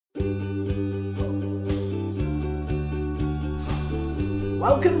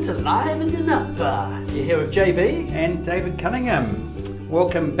Welcome to Live in the Nut Bar. You're here with JB and David Cunningham.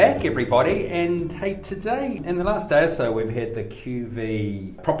 Welcome back, everybody. And hey, today, in the last day or so, we've had the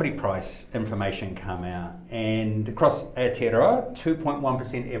QV property price information come out. And across Aotearoa,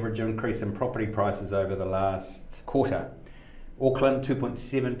 2.1% average increase in property prices over the last quarter. Auckland,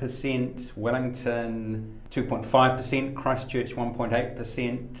 2.7%, Wellington, 2.5%, Christchurch,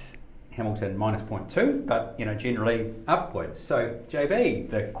 1.8%, Hamilton, minus 0.2%, but generally upwards. So, JB,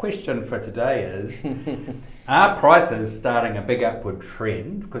 the question for today is, are prices starting a big upward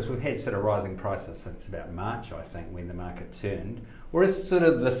trend? Because we've had sort of rising prices since about March, I think, when the market turned. Or is sort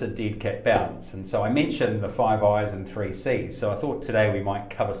of this a dead cat bounce? And so I mentioned the 5 I's and 3 C's. So I thought today we might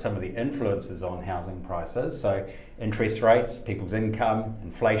cover some of the influences on housing prices. So interest rates, people's income,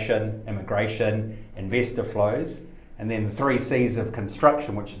 inflation, immigration, investor flows. And then the 3 C's of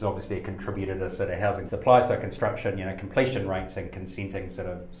construction, which is obviously a contributor to sort of housing supply. So construction, completion rates and consenting sort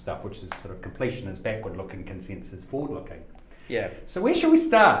of stuff, which is sort of completion is backward looking, consents is forward looking. Yeah. So where should we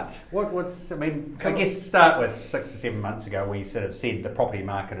start? I guess start with 6 or 7 months ago where you sort of said the property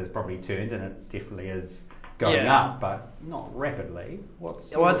market has probably turned, and it definitely is going up, but not rapidly.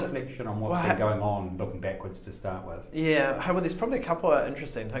 What's your reflection on what's been going on looking backwards to start with? Yeah, well, there's probably a couple of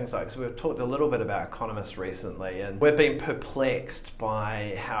interesting things, because we've talked a little bit about economists recently, and we've been perplexed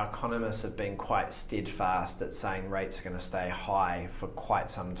by how economists have been quite steadfast at saying rates are going to stay high for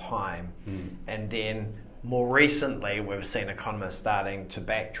quite some time. And then more recently, we've seen economists starting to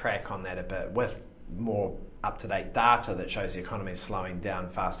backtrack on that a bit with more up-to-date data that shows the economy is slowing down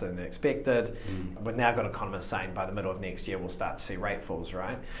faster than expected. We've now got economists saying by the middle of next year we'll start to see rate falls,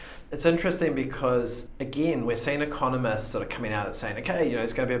 right? It's interesting because, again, we're seeing economists sort of coming out and saying, okay,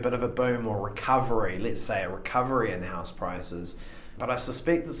 it's going to be a bit of a boom or recovery, let's say a recovery in house prices. But I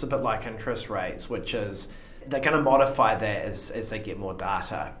suspect it's a bit like interest rates, which is they're going to modify that as they get more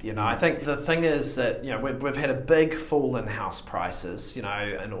data. I think the thing is that we've had a big fall in house prices. In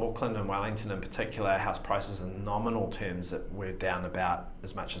Auckland and Wellington in particular, house prices in nominal terms that were down about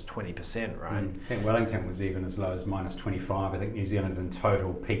as much as 20%, right? I think Wellington was even as low as minus 25. I think New Zealand in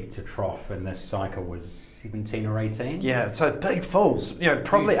total peak to trough in this cycle was 17 or 18. Yeah, so big falls.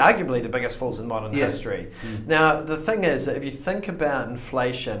 Probably arguably the biggest falls in modern history. Now, the thing is that if you think about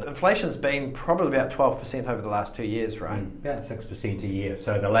inflation's been probably about 12% over the last 2 years, right? About 6% a year.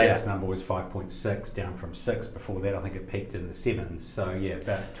 So the latest number was 5.6, down from 6 before that. I think it peaked in the 7s. So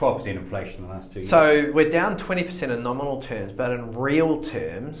about 12% inflation in the last 2 years. So we're down 20% in nominal terms, but in real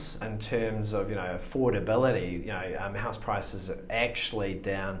terms, in terms of affordability, house prices are actually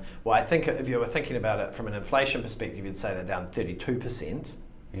down. Well, I think if you were thinking about it from an inflation perspective, you'd say they're down 32%.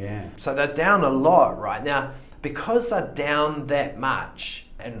 Yeah. So they're down a lot right now. Because they're down that much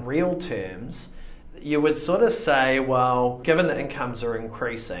in real terms, you would sort of say, well, given that incomes are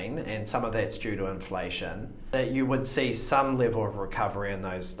increasing and some of that's due to inflation, that you would see some level of recovery in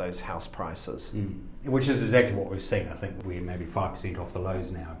those house prices. Which is exactly what we've seen. I think we're maybe 5% off the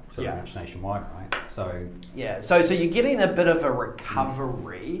lows now, pretty much nationwide, right? So you're getting a bit of a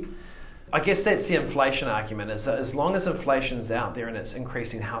recovery. I guess that's the inflation argument, is that as long as inflation's out there and it's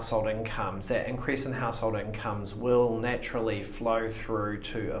increasing household incomes, that increase in household incomes will naturally flow through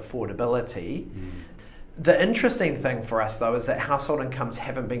to affordability. The interesting thing for us, though, is that household incomes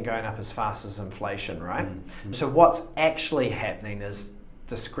haven't been going up as fast as inflation, right? So what's actually happening is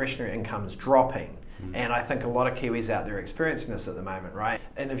discretionary income's dropping. And I think a lot of Kiwis out there are experiencing this at the moment, right?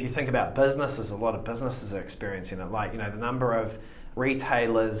 And if you think about businesses, a lot of businesses are experiencing it. Like, the number of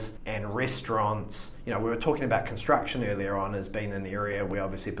retailers and restaurants, we were talking about construction earlier on as being an area where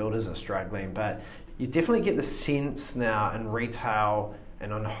obviously builders are struggling, but you definitely get the sense now in retail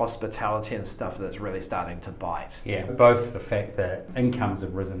and on hospitality and stuff that's really starting to bite. Yeah, both the fact that incomes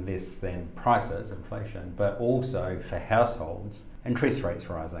have risen less than prices, inflation, but also for households, interest rates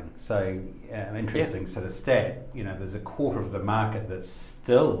rising. So interesting sort of stat, there's a quarter of the market that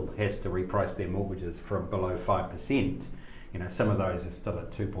still has to reprice their mortgages from below 5%. Some of those are still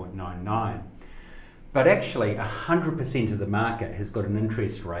at 2.99. But actually 100% of the market has got an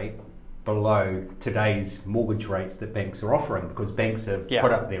interest rate below today's mortgage rates that banks are offering, because banks have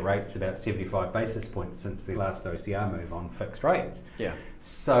put up their rates about 75 basis points since the last OCR move on fixed rates.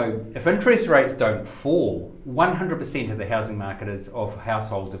 So if interest rates don't fall, 100% of the housing market of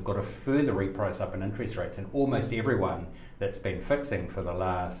households have got to further reprice up in interest rates, and almost everyone that's been fixing for the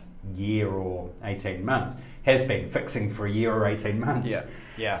last year or 18 months has been fixing for a year or 18 months.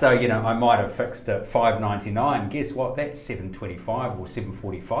 Yeah. So, I might have fixed at $5.99. Guess what? That's $7.25 or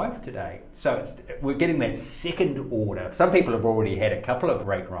 $7.45 today. So we're getting that second order. Some people have already had a couple of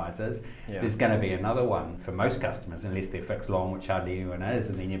rate rises. Yeah. There's going to be another one for most customers, unless they're fixed long, which hardly anyone is.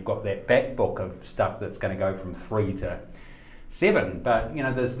 And then you've got that back book of stuff that's going to go from 3 to 7, but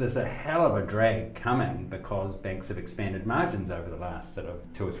there's a hell of a drag coming because banks have expanded margins over the last sort of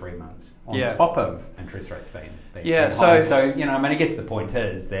 2 or 3 months on top of interest rates being high. So I guess the point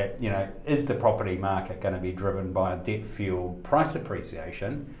is that is the property market going to be driven by a debt fueled price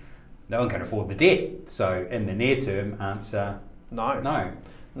appreciation? No one can afford the debt. So in the near term, answer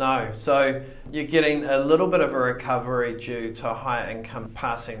No. So you're getting a little bit of a recovery due to higher income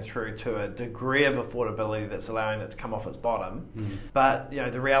passing through to a degree of affordability that's allowing it to come off its bottom. But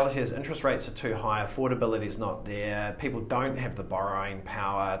the reality is interest rates are too high, affordability is not there, people don't have the borrowing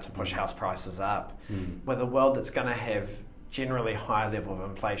power to push house prices up. With a world that's going to have generally higher level of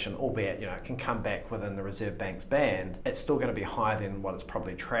inflation, albeit it can come back within the Reserve Bank's band, it's still going to be higher than what it's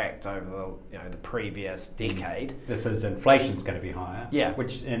probably tracked over the previous decade. This is inflation's going to be higher. Yeah.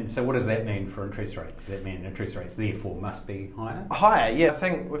 So what does that mean for interest rates? Does that mean interest rates therefore must be higher? Higher, yeah. I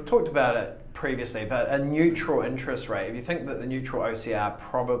think we've talked about it previously, but a neutral interest rate, if you think that the neutral OCR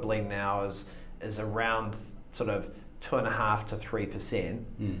probably now is around sort of 2.5% to 3%,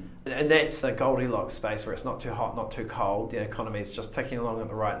 and that's the Goldilocks space where it's not too hot, not too cold. The economy is just ticking along at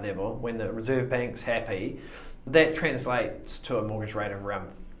the right level. When the Reserve Bank's happy, that translates to a mortgage rate of around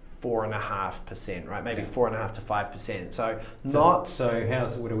 4.5%, right? Maybe 4.5% to 5%. So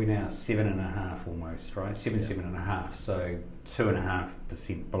what are we now? 7.5 almost, right? 7.5. So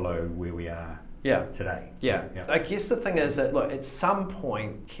 2.5% below where we are. Today. Yeah. I guess the thing is that, look, at some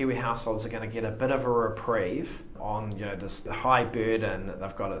point, Kiwi households are going to get a bit of a reprieve on, this high burden that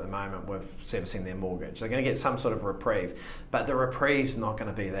they've got at the moment with servicing their mortgage. They're going to get some sort of reprieve, but the reprieve's not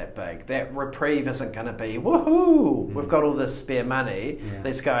going to be that big. That reprieve isn't going to be, woohoo, we've got all this spare money,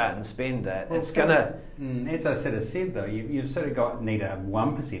 let's go out and spend it. Well, it's going to... As I sort of said, though, you've sort of need a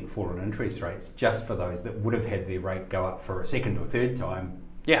 1% fall in interest rates just for those that would have had their rate go up for a second or third time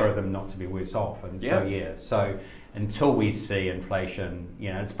for them not to be worse off. And so until we see inflation,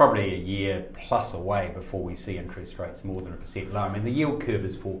 it's probably a year plus away before we see interest rates more than 1% lower. I mean, the yield curve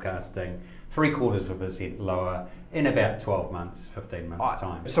is forecasting 0.75% lower in about 12 months, 15 months'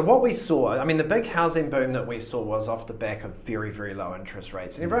 time. So what we saw, the big housing boom that we saw was off the back of very, very low interest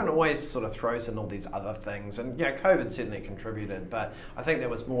rates. And everyone always sort of throws in all these other things. And COVID certainly contributed, but I think there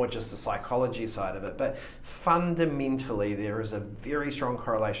was more just the psychology side of it. But fundamentally, there is a very strong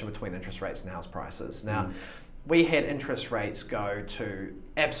correlation between interest rates and house prices. Now, we had interest rates go to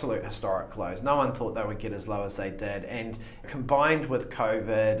absolute historic lows. No one thought they would get as low as they did. And combined with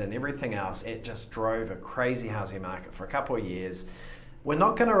COVID and everything else, it just drove a crazy housing market for a couple of years. We're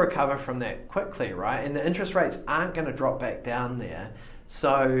not going to recover from that quickly, right? And the interest rates aren't going to drop back down there.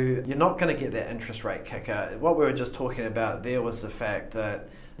 So you're not going to get that interest rate kicker. What we were just talking about there was the fact that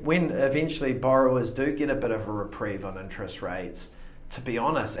when eventually borrowers do get a bit of a reprieve on interest rates, to be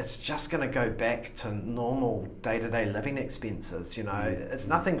honest, it's just going to go back to normal day-to-day living expenses. It's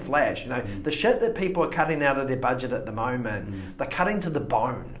nothing flash. The shit that people are cutting out of their budget at the moment, they're cutting to the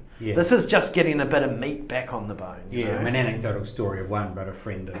bone. This is just getting a bit of meat back on the bone. An anecdotal story of one, but a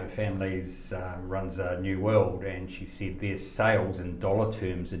friend of her family's runs a New World, and she said their sales in dollar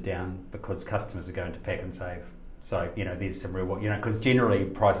terms are down because customers are going to Pack and Save. So, there's some real, because generally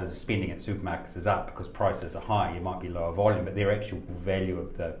prices of spending at supermarkets is up because prices are high, you might be lower volume, but their actual value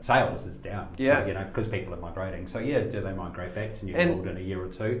of the sales is down. So, because people are migrating. So, do they migrate back to New World in a year or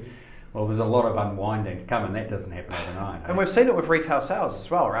two? Well, there's a lot of unwinding to come, and that doesn't happen overnight. And we've seen it with retail sales as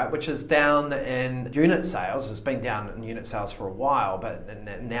well, right? Which is down in unit sales. It's been down in unit sales for a while, but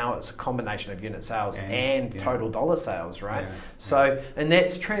now it's a combination of unit sales and total dollar sales, right? And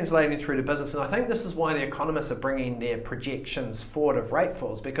that's translating through to business. And I think this is why the economists are bringing their projections forward of rate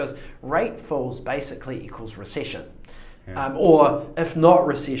falls, because rate falls basically equals recession. Or if not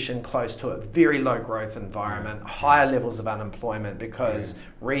recession, close to it, very low growth environment, higher levels of unemployment because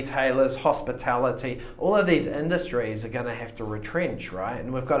retailers, hospitality, all of these industries are going to have to retrench, right?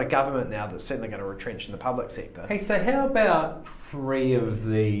 And we've got a government now that's certainly going to retrench in the public sector. Hey, so how about 3 of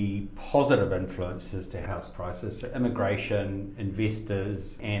the positive influences to house prices? Immigration,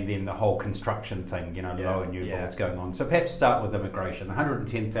 investors, and then the whole construction thing, lower new builds going on. So perhaps start with immigration.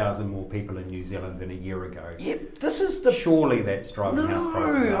 110,000 more people in New Zealand than a year ago. This is the... Surely that's driving house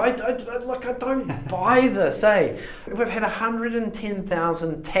prices up. I don't buy this, We've had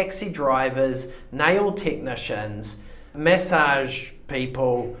 110,000 taxi drivers, nail technicians, massage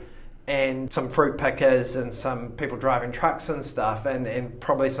people and some fruit pickers and some people driving trucks and stuff, and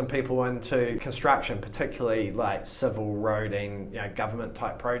probably some people into construction, particularly like civil roading, government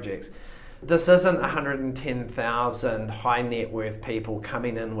type projects. This isn't 110,000 high net worth people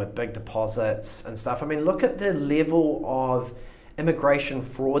coming in with big deposits and stuff. I mean, look at the level of immigration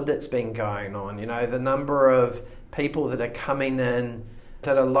fraud that's been going on. The number of people that are coming in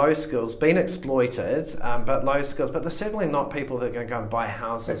that are low skills, being exploited, but low skills. But they're certainly not people that are going to go and buy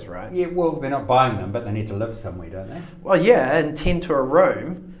houses, right? Yeah, well, they're not buying them, but they need to live somewhere, don't they? Well, yeah, and 10 to a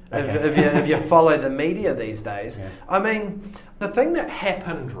room. Okay. If you follow the media these days. Yeah. I mean, the thing that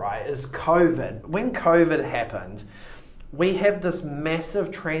happened, right, is COVID. When COVID happened, we have this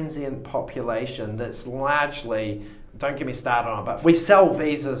massive transient population that's largely, don't get me started on it, but we sell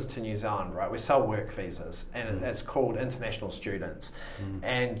visas to New Zealand, right? We sell work visas, and it's called international students.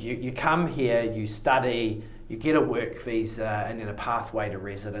 And you come here, you study, you get a work visa, and then a pathway to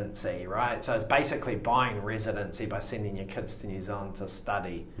residency, right? So it's basically buying residency by sending your kids to New Zealand to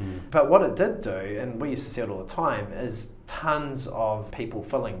study. But what it did do, and we used to see it all the time, is tons of people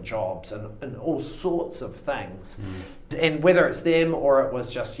filling jobs and all sorts of things. And whether it's them or it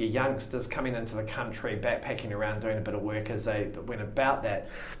was just your youngsters coming into the country, backpacking around, doing a bit of work as they went about that.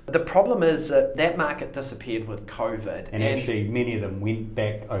 The problem is that market disappeared with COVID. And actually, many of them went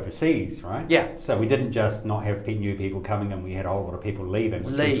back overseas, right? Yeah. So we didn't just not have new people coming in, we had a whole lot of people leaving,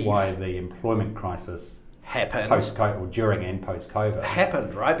 which is why the employment crisis happened post-COVID, or during and post-COVID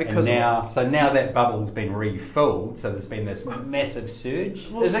happened, right? Because now that bubble's been refilled, so there's been this massive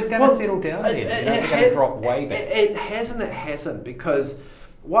surge. Is it going to settle down then? Is it going to drop way back? It hasn't, because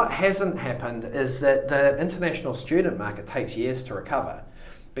what hasn't happened is that the international student market takes years to recover,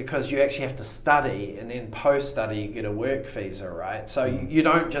 because you actually have to study, and then post-study you get a work visa, right? So you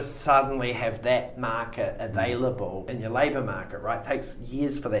don't just suddenly have that market available in your labour market, right? It takes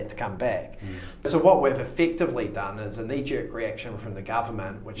years for that to come back. So what we've effectively done is a knee-jerk reaction from the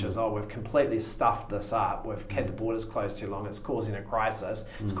government, which is, we've completely stuffed this up, we've had the borders closed too long, it's causing a crisis,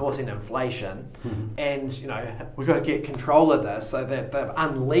 it's causing inflation, and we've got to get control of this. So that they've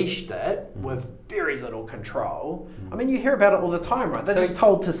unleashed it with very little control. I mean, you hear about it all the time, right? They're just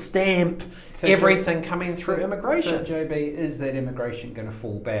told to stamp everything coming through immigration. So, JB, is that immigration going to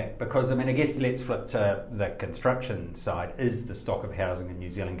fall back? Because, I guess let's flip to the construction side. Is the stock of housing in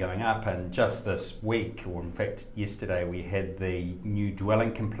New Zealand going up? And just this week, or in fact yesterday, we had the new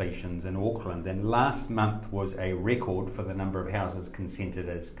dwelling completions in Auckland, and last month was a record for the number of houses consented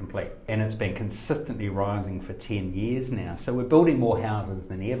as complete. And it's been consistently rising for 10 years now. So we're building more houses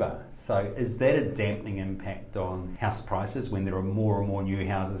than ever. So is that a dampening impact on house prices when there are more and more new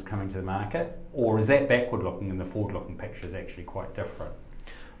houses coming to the market? Or is that backward looking and the forward looking picture is actually quite different?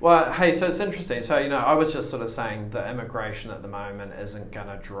 Well, hey, so it's interesting. So, I was just sort of saying that immigration at the moment isn't going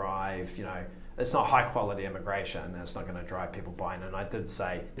to drive, it's not high quality immigration, and it's not going to drive people buying. And I did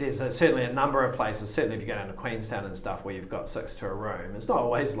say there's certainly a number of places, certainly if you go down to Queenstown and stuff, where you've got 6 to a room. It's not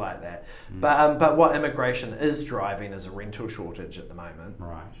always like that. But what immigration is driving is a rental shortage at the moment.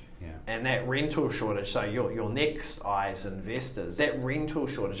 Right. Yeah. And that rental shortage, so your next eyes investors, that rental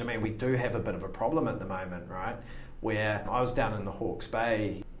shortage, we do have a bit of a problem at the moment, right? Where I was down in the Hawke's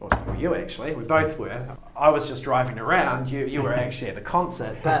Bay, or you actually, we both were. I was just driving around, you were actually at a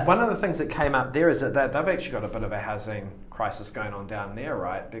concert. But one of the things that came up there is that they've actually got a bit of a housing crisis going on down there,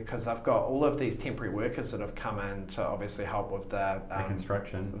 right? Because they've got all of these temporary workers that have come in to obviously help with the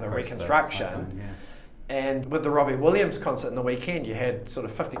reconstruction. And with the Robbie Williams concert in the weekend, you had sort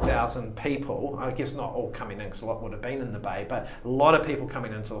of 50,000 people, I guess not all coming in because a lot would have been in the Bay, but a lot of people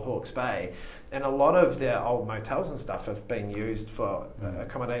coming into the Hawke's Bay. And a lot of their old motels and stuff have been used for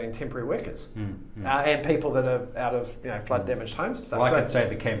accommodating temporary workers and people that are out of flood damaged homes and stuff. Well, I could say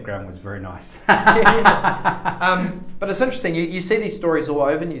the campground was very nice. But it's interesting, you see these stories all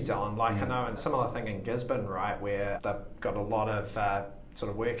over New Zealand, like I know a similar thing in Gisborne, right, where they've got a lot of sort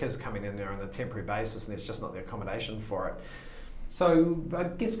of workers coming in there on a temporary basis, and there's just not the accommodation for it. So I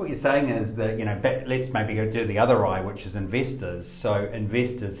guess what you're saying is that, let's maybe go to the other eye, which is investors. So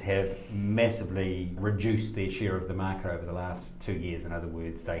investors have massively reduced their share of the market over the last 2 years. In other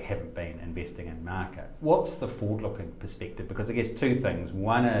words, they haven't been investing in market. What's the forward-looking perspective? Because I guess two things.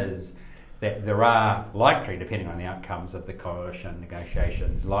 One is that there are likely, depending on the outcomes of the coalition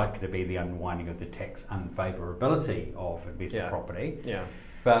negotiations, likely to be the unwinding of the tax unfavourability of investor property. Yeah.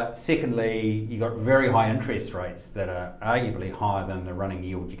 But secondly, you've got very high interest rates that are arguably higher than the running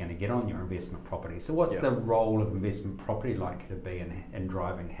yield you're going to get on your investment property. So what's the role of investment property likely to be in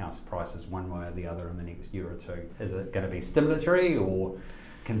driving house prices one way or the other in the next year or two? Is it going to be stimulatory or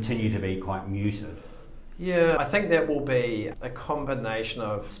continue to be quite muted? Yeah, I think that will be a combination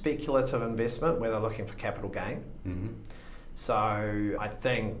of speculative investment where they're looking for capital gain. Mm-hmm. So I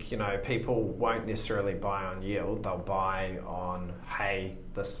think, people won't necessarily buy on yield, they'll buy on, hey,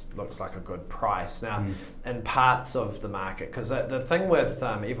 this looks like a good price. Now, in parts of the market, because the thing with,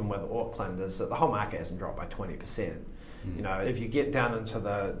 even with Auckland, is that the whole market hasn't dropped by 20%. If you get down into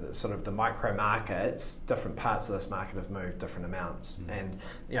the sort of the micro markets, different parts of this market have moved different amounts. And,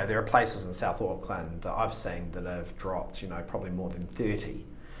 there are places in South Auckland that I've seen that have dropped, probably more than 30.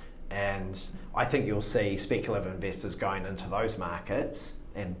 And I think you'll see speculative investors going into those markets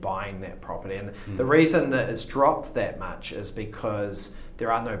and buying that property. And the reason that it's dropped that much is because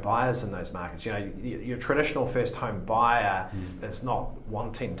there are no buyers in those markets. Your traditional first home buyer is not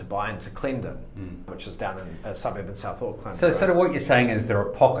wanting to buy into Clendon, which is down in a suburb in South Auckland. So sort of what you're saying is there are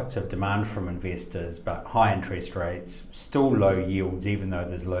pockets of demand from investors, but high interest rates, still low yields even though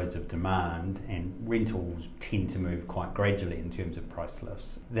there's loads of demand, and rentals tend to move quite gradually in terms of price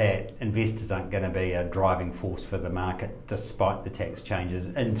lifts, that investors aren't going to be a driving force for the market despite the tax changes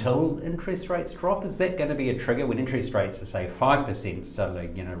until interest rates drop. Is that going to be a trigger when interest rates are, say, 5%, suddenly,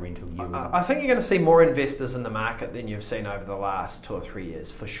 rental yield? I think you're going to see more investors in the market than you've seen over the last 2 or 3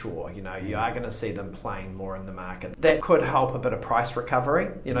 years, for sure. You are going to see them playing more in the market. That could help a bit of price recovery.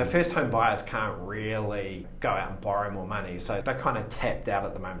 First home buyers can't really go out and borrow more money, so they're kind of tapped out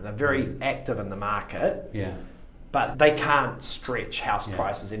at the moment. They're very active in the market. Yeah. But they can't stretch house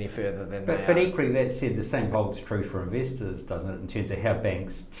prices any further than they are. But equally, that said, the same holds true for investors, doesn't it, in terms of how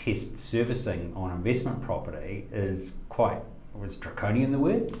banks test servicing on investment property is quite, was draconian the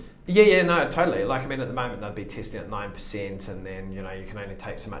word? Yeah, no, totally. At the moment they'd be testing at 9%, and then, you can only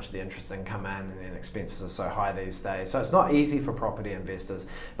take so much of the interest income in, and then expenses are so high these days. So it's not easy for property investors.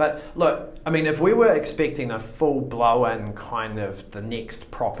 But look, if we were expecting a full blow-in kind of the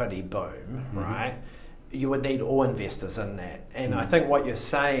next property boom, right, you would need all investors in that. And I think what you're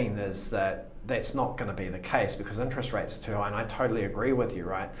saying is that that's not going to be the case because interest rates are too high, and I totally agree with you,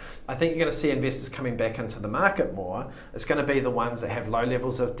 right? I think you're going to see investors coming back into the market more. It's going to be the ones that have low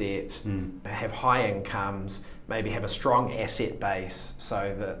levels of debt, have high incomes, maybe have a strong asset base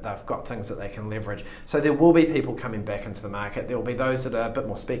so that they've got things that they can leverage. So there will be people coming back into the market. There will be those that are a bit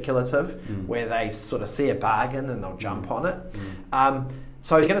more speculative, where they sort of see a bargain and they'll jump on it.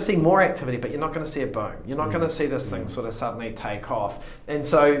 So you're going to see more activity, but you're not going to see a boom. You're not going to see this thing sort of suddenly take off. And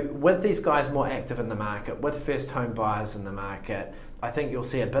so with these guys more active in the market, with first home buyers in the market, I think you'll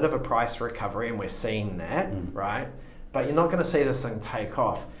see a bit of a price recovery, and we're seeing that, right? But you're not going to see this thing take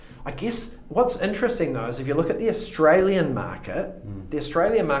off. I guess what's interesting though is if you look at the Australian market, the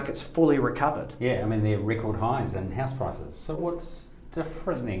Australian market's fully recovered. Yeah, they're record highs in house prices. So what's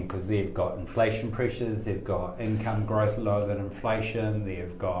different then, because they've got inflation pressures, they've got income growth lower than inflation,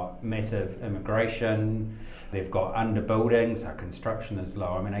 they've got massive immigration, they've got underbuilding, so construction is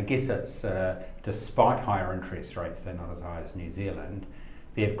low. I guess it's despite higher interest rates, they're not as high as New Zealand,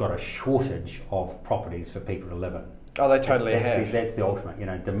 they've got a shortage of properties for people to live in. Oh, they totally have. That's the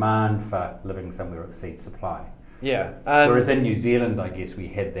ultimate, demand for living somewhere exceeds supply. Yeah. Whereas in New Zealand, I guess we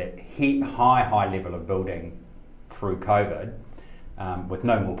had that high level of building through COVID, with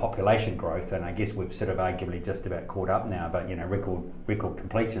no more population growth, and I guess we've sort of arguably just about caught up now, but record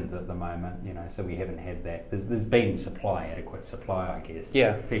completions at the moment, so we haven't had that. There's been adequate supply, I guess.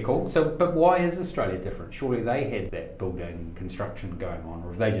 Yeah. Pretty cool. So, but why is Australia different? Surely they had that building construction going on, or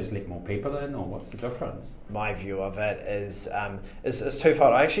have they just let more people in, or what's the difference? My view of it is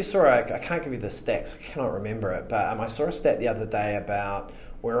twofold. I actually saw, I can't give you the stats, I cannot remember it, but I saw a stat the other day about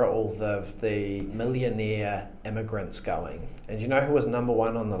where are all the millionaire immigrants going? And do you know who was number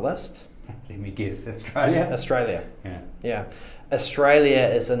one on the list? Let me guess, Australia? Australia. Yeah. Australia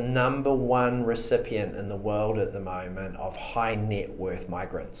is a number one recipient in the world at the moment of high net worth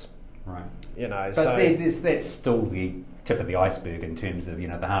migrants. Right. But that's still the tip of the iceberg in terms of, the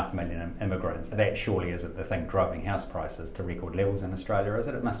 500,000 immigrants. That surely isn't the thing driving house prices to record levels in Australia, is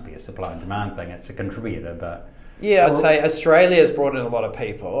it? It must be a supply and demand thing. It's a contributor, but... Yeah, I'd say Australia has brought in a lot of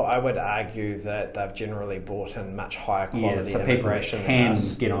people. I would argue that they've generally brought in much higher quality immigration. People can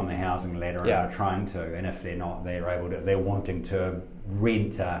get on the housing ladder and are trying to, and if they're not, they're wanting to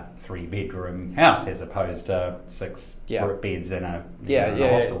rent a 3-bedroom house as opposed to 6 beds in a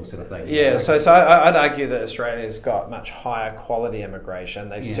hostel sort of thing. Yeah, so I'd argue that Australia's got much higher quality immigration.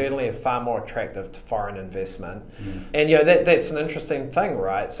 They certainly are far more attractive to foreign investment. And that's an interesting thing,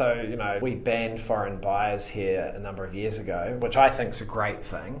 right? So, we banned foreign buyers here a number of years ago, which I think is a great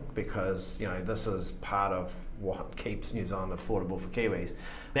thing because, this is part of what keeps New Zealand affordable for Kiwis.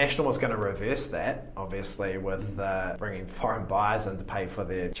 National was going to reverse that, obviously, with bringing foreign buyers in to pay for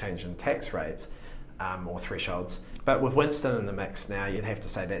their change in tax rates. or thresholds. But with Winston in the mix now, you'd have to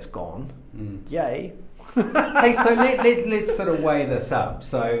say that's gone. Yay. Hey, so let's sort of weigh this up.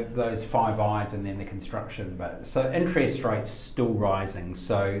 So those 5 I's and then the construction bit. So interest rates still rising.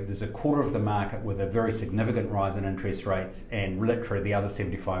 So there's a quarter of the market with a very significant rise in interest rates, and literally the other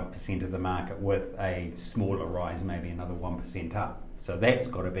 75% of the market with a smaller rise, maybe another 1% up. So that's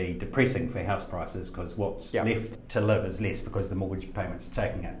got to be depressing for house prices, because what's left to live is less because the mortgage payment's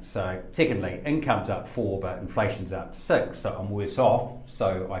taking it. So secondly, income's up 4, but inflation's up 6. So I'm worse off,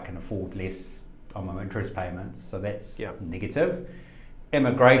 so I can afford less on my interest payments, so that's negative.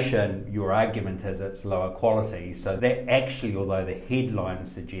 Immigration, your argument is it's lower quality, so that actually, although the headline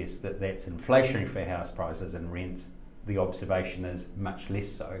suggests that that's inflationary for house prices and rents, the observation is much less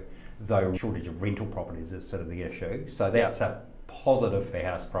so, though shortage of rental properties is sort of the issue. So that's a positive for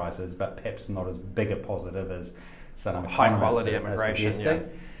house prices, but perhaps not as big a positive as some high quality immigration.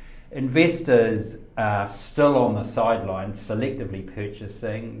 Investors are still on the sidelines, selectively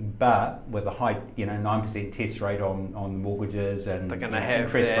purchasing, but with a high, 9% test rate on mortgages, and they're going to have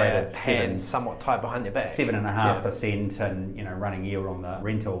interest rate their of hands somewhat tied behind their back, 7.5%, and running yield on the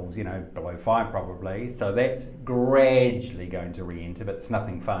rentals, below 5 probably. So that's gradually going to re-enter, but there's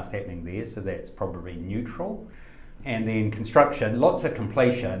nothing fast happening there, so that's probably neutral. And then construction, lots of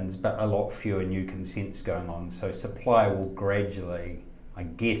completions, but a lot fewer new consents going on. So supply will gradually, I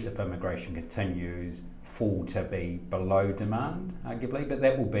guess, if immigration continues, fall to be below demand, arguably, but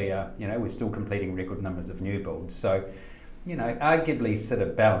that will be we're still completing record numbers of new builds. So, arguably sort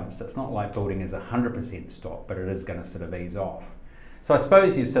of balanced. It's not like building is 100% stop, but it is going to sort of ease off. So I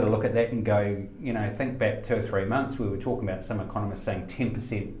suppose you sort of look at that and go, think back 2 or 3 months, we were talking about some economists saying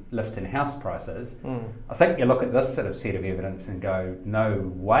 10% lift in house prices. I think you look at this sort of set of evidence and go,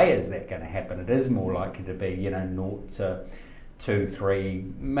 no way is that going to happen. It is more likely to be, 0 to 2, 3,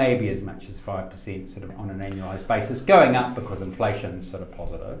 maybe as much as 5% sort of on an annualised basis, going up because inflation's sort of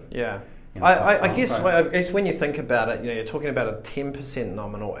positive. Yeah. I guess when you think about it, you're talking about a 10%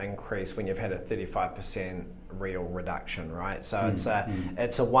 nominal increase when you've had a 35% real reduction, right? So it's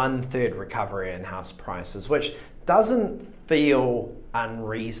a 1/3 recovery in house prices, which doesn't feel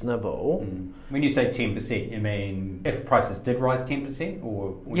unreasonable. When you say 10%, you mean if prices did rise 10%,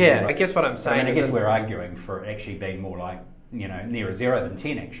 or? I guess what I'm saying I guess we're arguing for actually being more like, nearer 0 than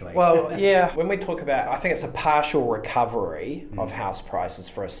 10 actually. Well, when we talk about, I think it's a partial recovery of house prices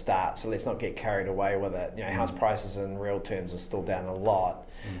for a start, so let's not get carried away with it. House prices in real terms are still down a lot.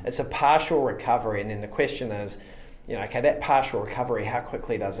 It's a partial recovery, and then the question is, that partial recovery, how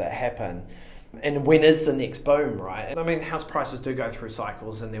quickly does it happen? And when is the next boom, right? And I mean, house prices do go through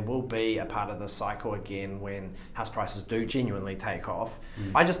cycles, and there will be a part of the cycle again when house prices do genuinely take off.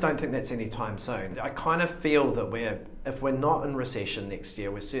 I just don't think that's anytime soon. I kind of feel that if we're not in recession next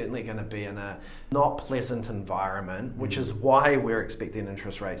year, we're certainly going to be in a not pleasant environment, which is why we're expecting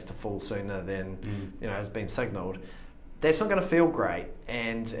interest rates to fall sooner than has been signalled. That's not going to feel great,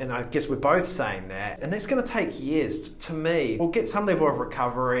 and I guess we're both saying that, and that's going to take years. To me, we'll get some level of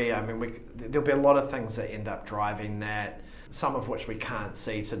recovery. I mean, there'll be a lot of things that end up driving that, some of which we can't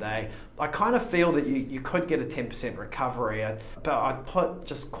see today. I kind of feel that you could get a 10% recovery, but I'd put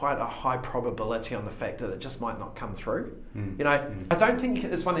just quite a high probability on the fact that it just might not come through. I don't think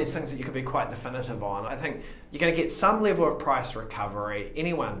it's one of these things that you could be quite definitive on. I think you're going to get some level of price recovery,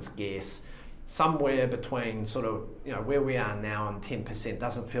 anyone's guess. Somewhere between sort of, where we are now and 10%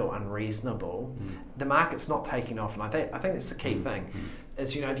 doesn't feel unreasonable. The market's not taking off, and I think that's the key thing.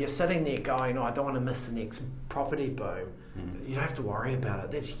 Is, if you're sitting there going, I don't want to miss the next property boom, you don't have to worry about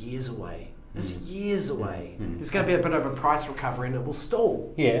it. That's years away. It's years away. There's going to be a bit of a price recovery, and it will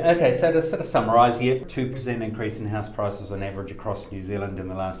stall. Yeah, okay, so to sort of summarise here, 2% increase in house prices on average across New Zealand in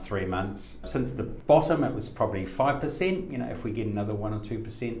the last 3 months. Since the bottom, it was probably 5%. If we get another 1 or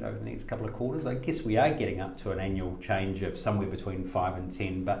 2% over the next couple of quarters, I guess we are getting up to an annual change of somewhere between 5 and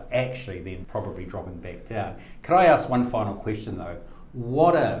 10, but actually then probably dropping back down. Could I ask one final question though?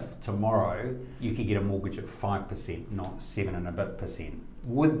 What if tomorrow you could get a mortgage at 5%, not 7 and a bit %?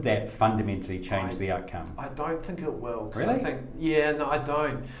 Would that fundamentally change the outcome? I don't think it will. Really? I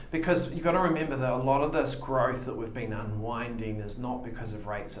don't. Because you've got to remember that a lot of this growth that we've been unwinding is not because of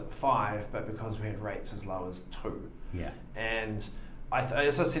rates at 5, but because we had rates as low as 2. Yeah. And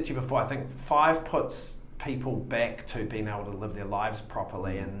as I said to you before, I think 5 puts people back to being able to live their lives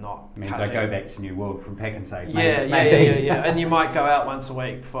properly and not means I go back to New World from Pak'nSave. Yeah. And you might go out once a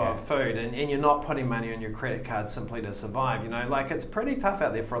week for food, and you're not putting money on your credit card simply to survive. Like it's pretty tough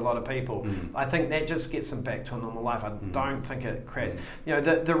out there for a lot of people. I think that just gets them back to a normal life. I don't think it creates.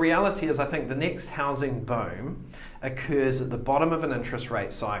 The reality is, I think the next housing boom occurs at the bottom of an interest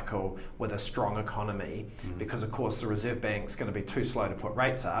rate cycle with a strong economy, because of course the Reserve Bank's going to be too slow to put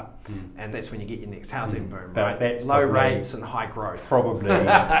rates up, and that's when you get your next housing boom, right? That's low rates and high growth. Probably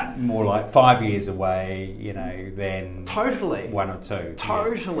more like 5 years away, than totally 1 or 2.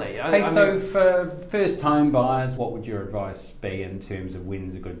 Totally. Yes. So for first home buyers, what would your advice be in terms of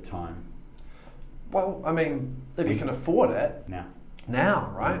when's a good time? Well, I mean, if you can afford it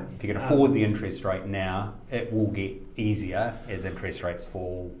now, right? If you can afford the interest rate now, it will get easier as interest rates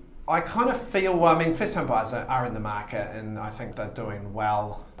fall. I kind of feel, first home buyers are in the market, and I think they're doing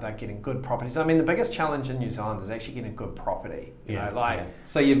well. They're getting good properties. I mean, the biggest challenge in New Zealand is actually getting a good property.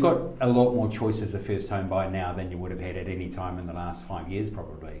 So you've got a lot more choice as a first home buyer now than you would have had at any time in the last 5 years,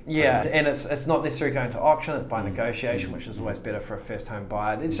 probably. Yeah, and it's not necessarily going to auction, it's by negotiation, which is always better for a first home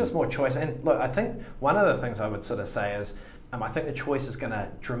buyer. It's just more choice. And look, I think one of the things I would sort of say is, I think the choice is going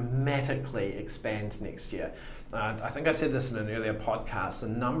to dramatically expand next year. I think I said this in an earlier podcast. The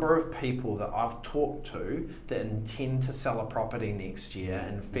number of people that I've talked to that intend to sell a property next year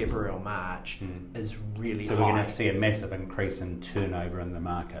in February or March is really high. So we're going to see a massive increase in turnover in the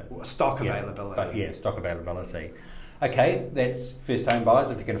market. Stock availability. Stock availability. Okay, that's first home buyers.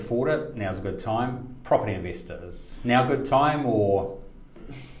 If you can afford it, now's a good time. Property investors, now a good time, or?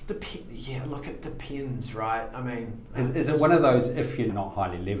 Look, it depends, right? I mean, is it one of those, if you're not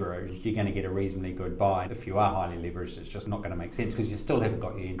highly leveraged, you're going to get a reasonably good buy? If you are highly leveraged, it's just not going to make sense because you still haven't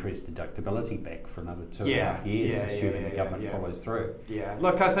got your interest deductibility back for another 2.5 years, assuming the government follows through. Yeah,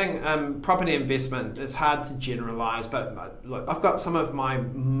 look, I think property investment, it's hard to generalise, but look, I've got some of my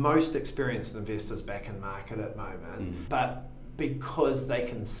most experienced investors back in market at the moment, but because they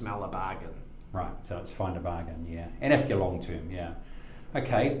can smell a bargain. Right, so it's find a bargain, and if you're long term,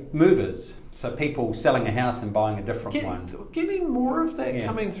 Okay, movers. So people selling a house and buying a different one. Getting more of that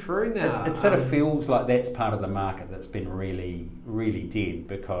coming through now. It sort of feels like that's part of the market that's been really, really dead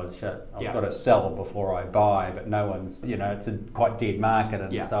because I've got to sell before I buy, but no one's, it's a quite dead market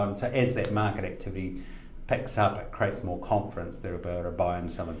and so on. So as that market activity picks up, it creates more confidence they're able to buy and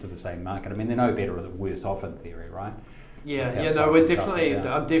sell into the same market. I mean, they're no better or worse off in theory, right? We're definitely.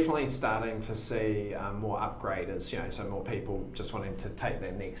 I'm definitely starting to see more upgraders. So more people just wanting to take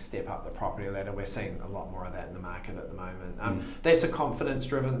that next step up the property ladder. We're seeing a lot more of that in the market at the moment. That's a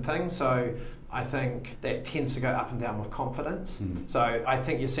confidence-driven thing. So I think that tends to go up and down with confidence. So I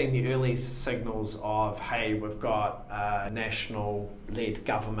think you're seeing the early signals of, hey, we've got a national-led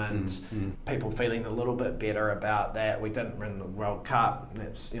government. People feeling a little bit better about that. We didn't win the World Cup.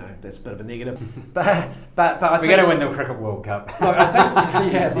 That's a bit of a negative. but I think we're going to win the Cricket World Cup. Look,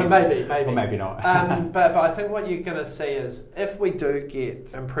 I think maybe, or maybe not. But I think what you're going to see is if we do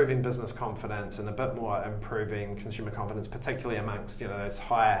get improving business confidence and a bit more improving consumer confidence, particularly amongst those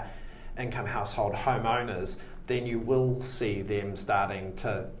higher income household homeowners, then you will see them starting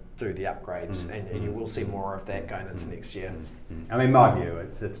to do the upgrades, and you will see more of that going into next year. I mean, my view,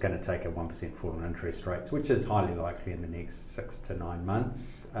 it's going to take a 1% fall in interest rates, which is highly likely in the next 6 to 9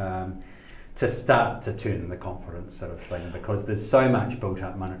 months, to start to turn the confidence sort of thing, because there's so much built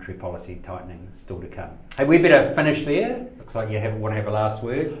up monetary policy tightening still to come. Hey, we better finish there. Looks like you want to have a last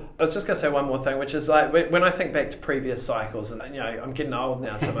word. I was just going to say one more thing, which is like when I think back to previous cycles, and I'm getting old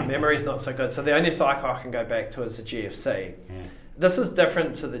now, so my memory's not so good. So the only cycle I can go back to is the GFC. This is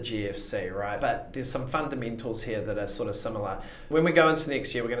different to the GFC, right? But there's some fundamentals here that are sort of similar. When we go into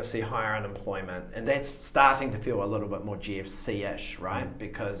next year, we're going to see higher unemployment, and that's starting to feel a little bit more GFC-ish, right?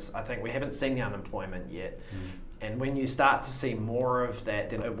 Because I think we haven't seen the unemployment yet. And when you start to see more of that,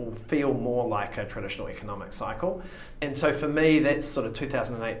 then it will feel more like a traditional economic cycle. And so for me, that's sort of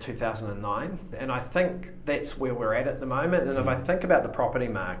 2008, 2009. And I think that's where we're at the moment. And if I think about the property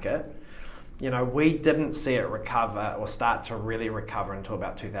market, we didn't see it recover or start to really recover until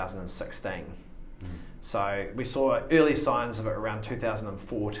about 2016. So we saw early signs of it around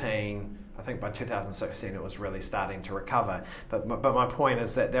 2014. I think by 2016 it was really starting to recover. But my point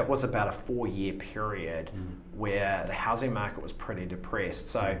is that was about a 4-year period where the housing market was pretty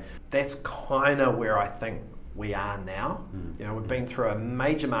depressed. So that's kind of where I think we are now. We've been through a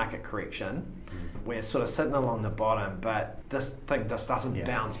major market correction. we're sort of sitting along the bottom, but this thing just doesn't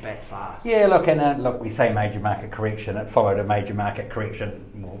bounce back fast. Yeah, look, we say major market correction. It followed a major market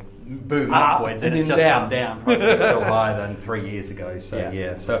correction, boom upwards, and it's just come down. Prices are still higher than 3 years ago.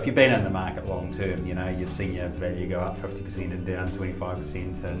 So so if you've been in the market long term, you've seen your value go up 50% and down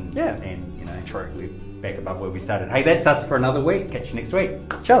 25%, and we're back above where we started. Hey, that's us for another week. Catch you next week.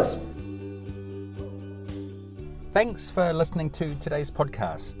 Cheers. Thanks for listening to today's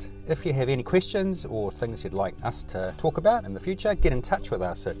podcast. If you have any questions or things you'd like us to talk about in the future, get in touch with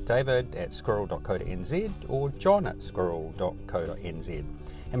us at david@squirrel.co.nz or john@squirrel.co.nz.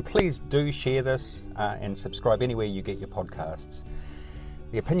 And please do share this and subscribe anywhere you get your podcasts.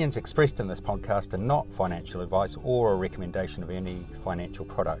 The opinions expressed in this podcast are not financial advice or a recommendation of any financial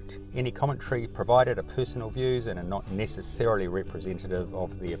product. Any commentary provided are personal views and are not necessarily representative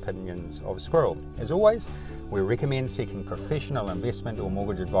of the opinions of Squirrel. As always, we recommend seeking professional investment or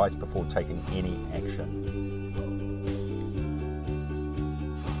mortgage advice before taking any action.